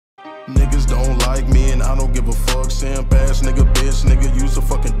Niggas don't like me and I don't give a fuck. Simp ass nigga, bitch nigga, use a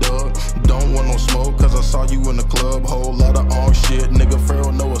fucking dog. Don't want no smoke cause I saw you in the club. Whole lot of all shit, nigga,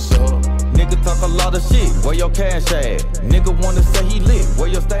 Pharaoh know what's up. Nigga talk a lot of shit, where your cash at? Nigga wanna say he lit, where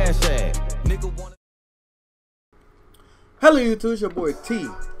your stash at? Nigga wanna... Hello YouTube, it's your boy T.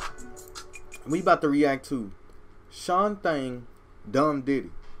 We about to react to Shon Thang, Dumb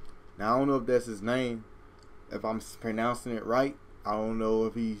Ditty. Now I don't know if that's his name, if I'm pronouncing it right. I don't know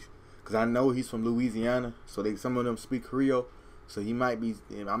if he's, cause I know he's from Louisiana, so some of them speak Creole, so he might be,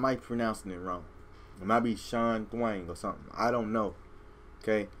 I might be pronouncing it wrong. It might be Shon Thang or something. I don't know.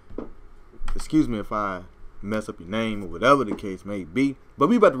 Okay, excuse me if I mess up your name or whatever the case may be. But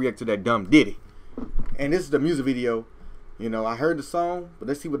we about to react to that Dumb Ditty, and this is the music video. You know, I heard the song, but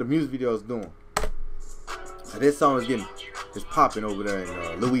let's see what the music video is doing. Now, this song is popping over there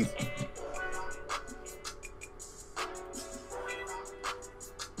in Louisiana.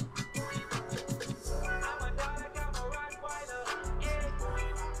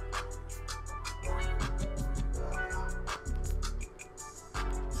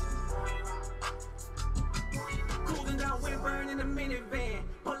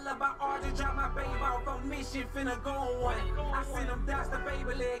 Finna go on one. I sent him down the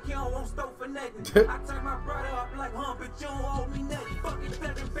baby leg, he don't want stove for nothing. I turn my brother up like but you don't owe me nothing. Fucking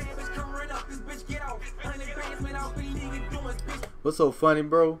 30 bands, come run up this bitch, get out. 100 bands, man, I'll be leaving doing bitch. What's so funny,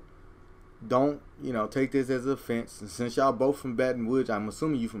 bro? Don't, you know, take this as an offense. And since y'all both from Baton Rouge, I'm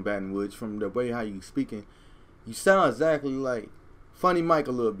assuming you from Baton Rouge, from the way how you speaking, you sound exactly like Funny Mike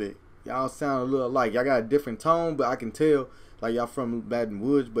a little bit. Y'all sound a little alike. Y'all got a different tone, but I can tell like y'all from Baton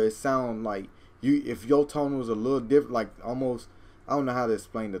Rouge, but it sound like if your tone was a little different, like almost, I don't know how to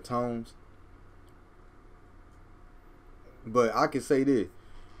explain the tones, but I can say this: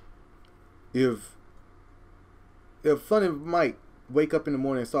 if Funny Mike wake up in the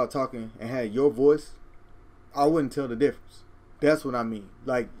morning and start talking and had your voice, I wouldn't tell the difference. That's what I mean.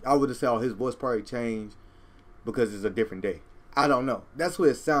 Like I would have said, oh, his voice probably changed because it's a different day. I don't know. That's what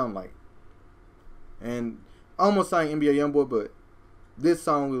it sound like, and I almost sang NBA Youngboy, but this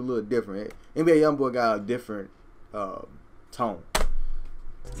song was a little different. NBA Youngboy got a different tone.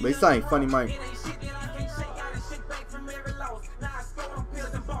 But he sang Funny Mike.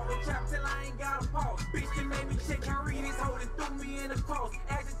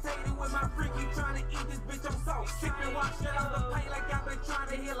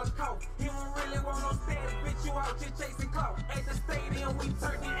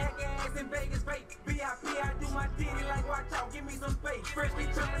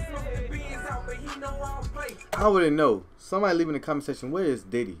 I wouldn't know. Somebody leave in the comment section, where is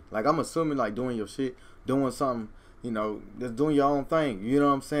Ditty? Like, I'm assuming like doing your shit, doing something, you know, just doing your own thing. You know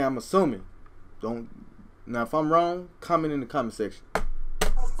what I'm saying? I'm assuming. Don't. Now, if I'm wrong, comment in the comment section.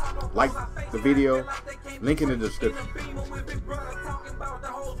 Like the video, link in the description.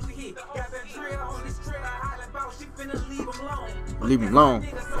 Leave him alone.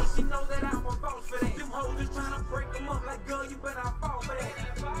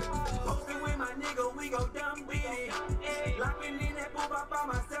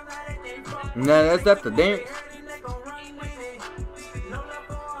 Now that's not the dance.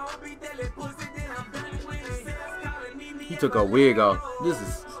 He took a wig off. This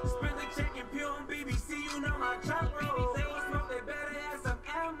is.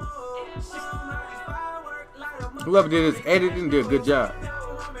 Whoever did this editing did a good job.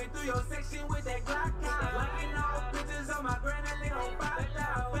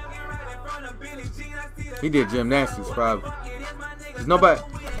 He did gymnastics probably. Cause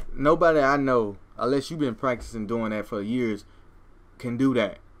nobody I know, unless you've been practicing doing that for years, can do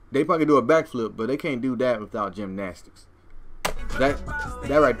that. They probably do a backflip, but they can't do that without gymnastics. That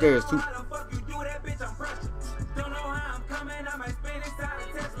right there is too.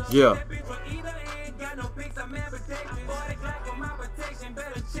 Yeah.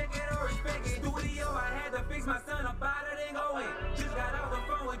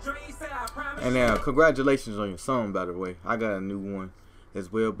 And congratulations on your son, by the way. I got a new one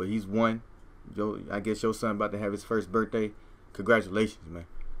as well, but he's one. I guess your son about to have his first birthday. Congratulations, man.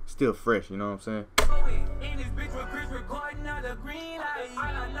 Still fresh, you know what I'm saying?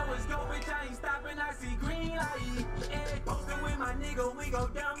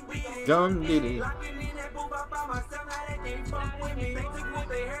 Dumb Ditty.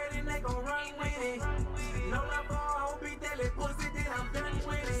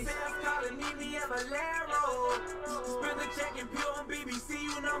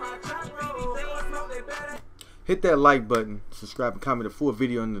 Hit that like button, subscribe, and comment. The full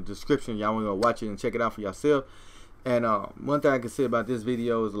video in the description. Y'all want to go watch it and check it out for yourself. And one thing I can say about this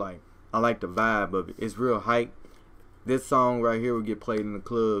video is, like, I like the vibe of it. It's real hype. This song right here will get played in the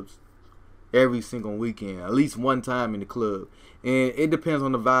clubs every single weekend, at least one time in the club. And it depends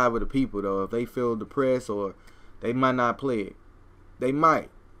on the vibe of the people, though. If they feel depressed, or they might not play it. They might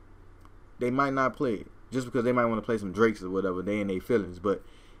not play it just because they might want to play some Drakes or whatever. They in their feelings. But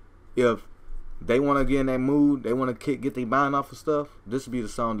if they want to get in that mood, they want to get their mind off of stuff, this would be the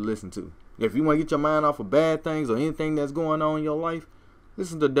song to listen to. If you want to get your mind off of bad things or anything that's going on in your life,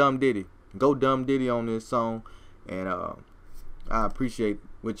 listen to Dumb Ditty. Go Dumb Ditty on this song. And I appreciate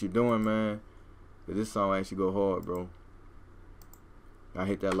what you're doing, man. This song actually go hard, bro. I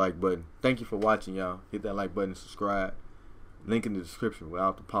hit that like button. Thank you for watching, y'all. Hit that like button, subscribe. Link in the description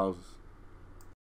without the pauses.